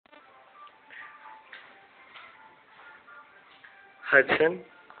Hudson,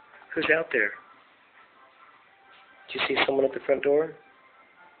 who's out there? Do you see someone at the front door?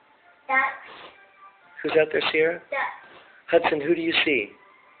 Ducks. Who's out there, Sierra? Ducks. Hudson, who do you see?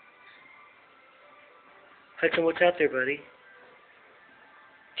 Hudson, what's out there, buddy?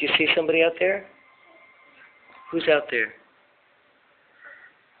 Do you see somebody out there? Who's out there?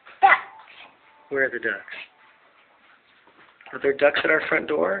 Ducks. Where are the ducks? Are there ducks at our front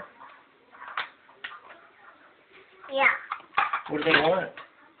door? Yeah. What do they want?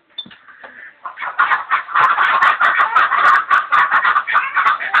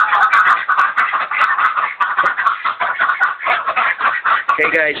 Hey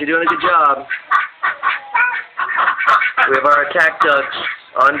guys, you're doing a good job. We have our attack ducks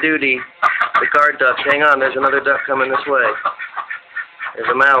on duty. The guard ducks. Hang on, there's another duck coming this way. There's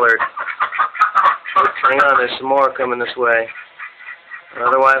a mallard. Hang on, there's some more coming this way.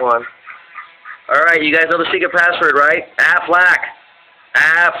 Another white one. Alright, you guys know the secret password, right? Aflac.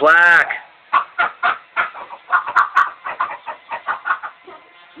 Aflac.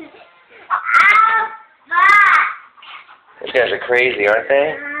 These guys are crazy, aren't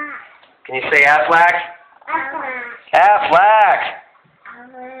they? Can you say Aflac? Aflac.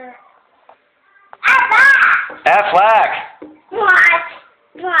 Aflac. What?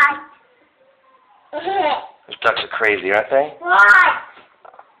 Those ducks are crazy, aren't they? What?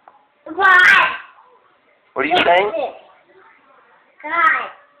 What are you saying? God.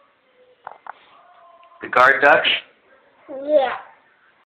 The guard ducks? Yeah.